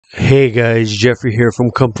Hey guys, Jeffrey here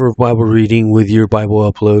from Comfort Bible Reading with your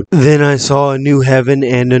Bible upload. Then I saw a new heaven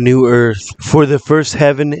and a new earth, for the first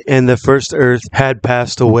heaven and the first earth had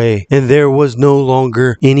passed away, and there was no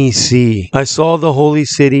longer any sea. I saw the holy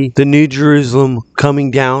city, the new Jerusalem,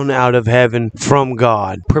 coming down out of heaven from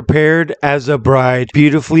God, prepared as a bride,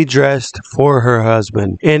 beautifully dressed for her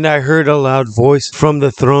husband. And I heard a loud voice from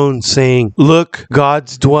the throne saying, "Look,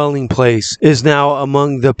 God's dwelling place is now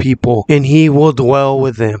among the people, and he will dwell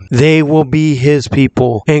with them. They will be his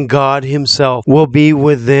people, and God himself will be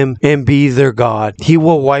with them and be their God. He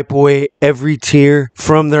will wipe away every tear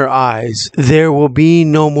from their eyes. There will be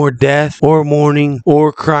no more death, or mourning,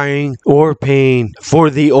 or crying, or pain, for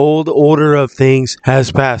the old order of things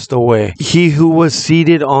has passed away." He who was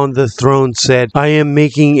seated on the throne said, "I am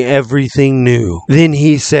making everything new." Then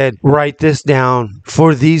he said, "Write this down,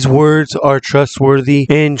 for these words are trustworthy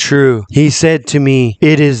and true." He said to me,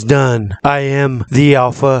 "It is done. I am the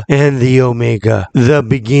Alpha and the Omega, the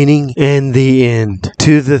beginning and the end.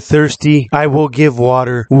 To the thirsty I will give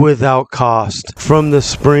water without cost from the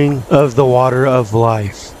spring of the water of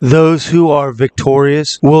life. Those who are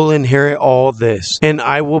victorious will inherit all this, and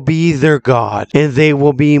I will be their God, and they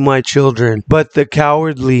will be my children. But the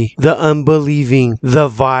cowardly, the unbelieving, the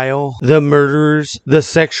vile, the murderers, the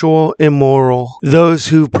sexual immoral, those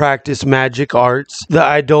who practice magic arts, the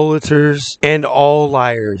idolaters, and all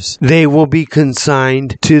liars, they will be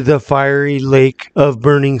consigned to the fiery lake of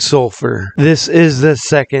burning sulfur. This is the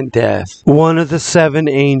second death. One of the seven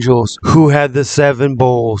angels who had the seven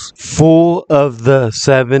bowls full of the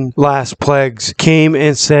seven last plagues came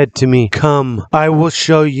and said to me, "Come, I will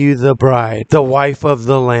show you the bride, the wife of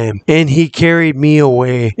the Lamb." And he carried me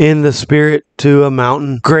away in the spirit to a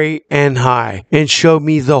mountain great and high, and showed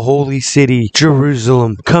me the holy city,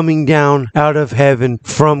 Jerusalem, coming down out of heaven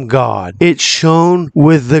from God. It shone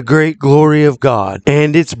with the great glory of God,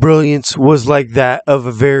 and its brilliance was like that of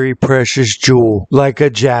a very precious jewel, like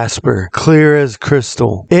a jasper, clear as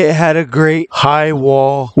crystal. It had a great high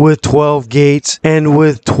wall with 12 gates, and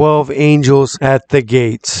with 12 angels at the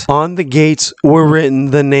gates. On the gates were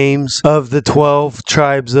written the names of the 12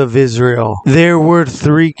 tribes of Israel. There were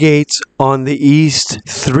 3 gates on the east,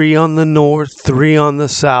 3 on the north, 3 on the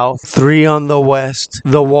south, 3 on the west.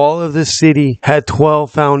 The wall of the city had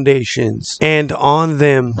 12 foundations, and on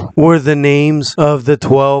them were the names of the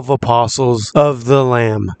 12 apostles of the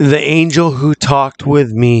Lamb. The angel who talked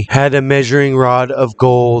with me had a measuring rod of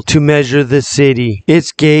gold to measure the city,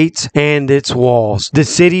 its gates, and its walls. The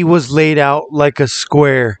city was laid out like a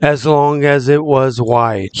square, as long as it was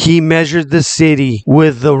wide. He measured the city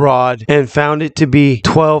with the rod and found it to be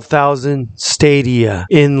 12,000 stadia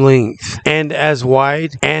in length, and as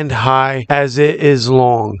wide and high as it is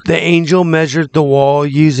long. The angel measured the wall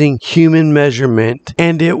using human measurement,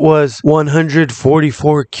 and it was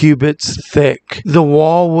 144 cubits thick. The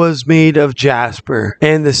wall was made of jasper,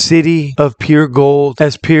 and the city of pure gold,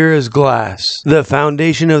 as pure as glass. The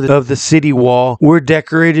foundation of the city wall were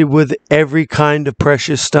decorated with every kind of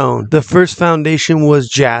precious stone. The first foundation was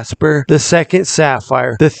jasper, the second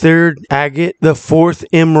sapphire, the third agate, the fourth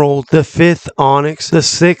emerald, the fifth onyx, the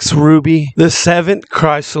sixth ruby, the seventh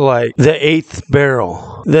chrysolite, the eighth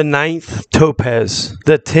beryl, the ninth topaz,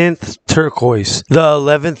 the 10th turquoise, the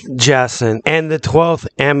 11th jacinth, and the 12th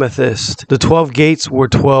amethyst. The 12 gates were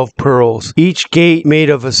 12 pearls, each gate made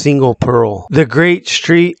of a single pearl. The great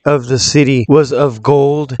street of the city was of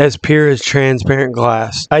gold, as pure as transparent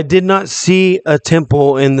glass. I did not see a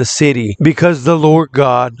temple in the city, because the Lord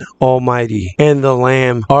God Almighty and the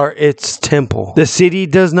Lamb are its temple. The city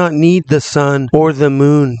does not need the sun or the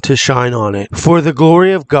moon to shine on it, for the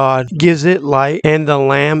glory of God gives it light, and the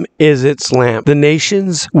Lamb is its lamp. The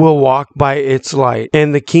nations will walk by its light,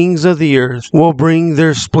 and the kings of the earth will bring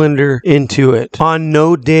their splendor into it. On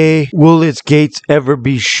no day will its gates ever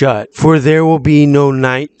be shut, for there will be no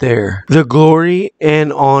night there. The glory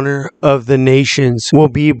and honor of the nations will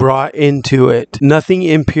be brought into it. Nothing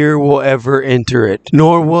impure will ever enter it,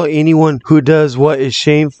 nor will anyone who does what is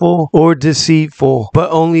shameful or deceitful, but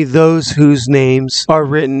only those whose names are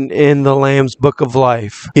written in the Lamb's Book of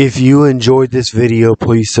Life. If you enjoyed this video,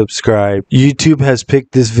 please subscribe. YouTube has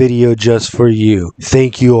picked this video just for you.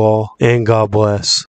 Thank you all, and God bless.